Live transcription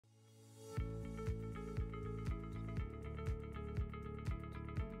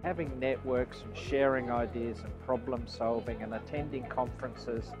Having networks and sharing ideas and problem solving and attending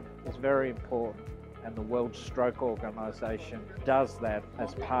conferences is very important, and the World Stroke Organisation does that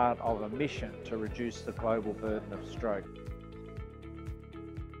as part of a mission to reduce the global burden of stroke.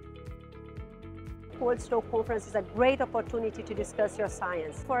 World Stroke Conference is a great opportunity to discuss your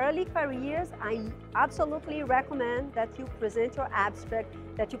science. For early careers, I absolutely recommend that you present your abstract,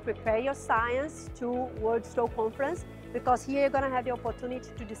 that you prepare your science to World Stroke Conference, because here you're going to have the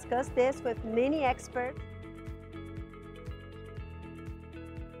opportunity to discuss this with many experts.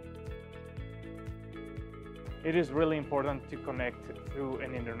 It is really important to connect through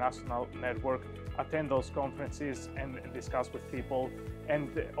an international network, attend those conferences and discuss with people, and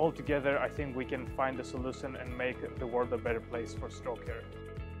altogether I think we can find a solution and make the world a better place for stroke care.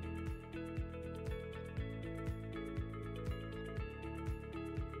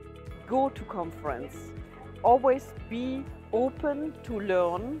 Go to conference. Always be open to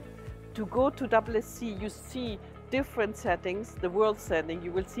learn. To go to WSC, you see different settings, the world setting.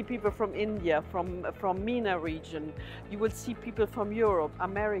 You will see people from India, from MENA region. You will see people from Europe,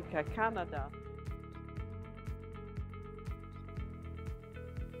 America, Canada.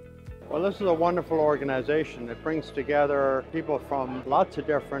 Well, this is a wonderful organization. It brings together people from lots of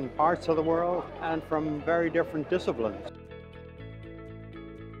different parts of the world and from very different disciplines.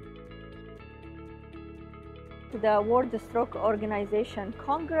 The World Stroke Organization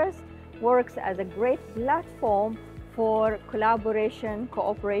Congress works as a great platform for collaboration,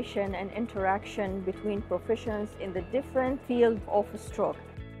 cooperation, and interaction between professionals in the different fields of stroke.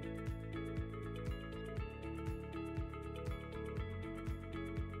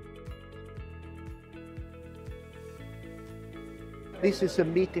 This is a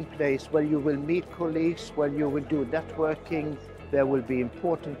meeting place where you will meet colleagues, where you will do networking. There will be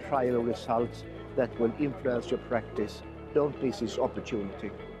important trial results that will influence your practice. Don't miss this opportunity.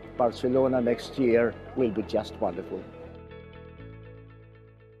 Barcelona next year will be just wonderful.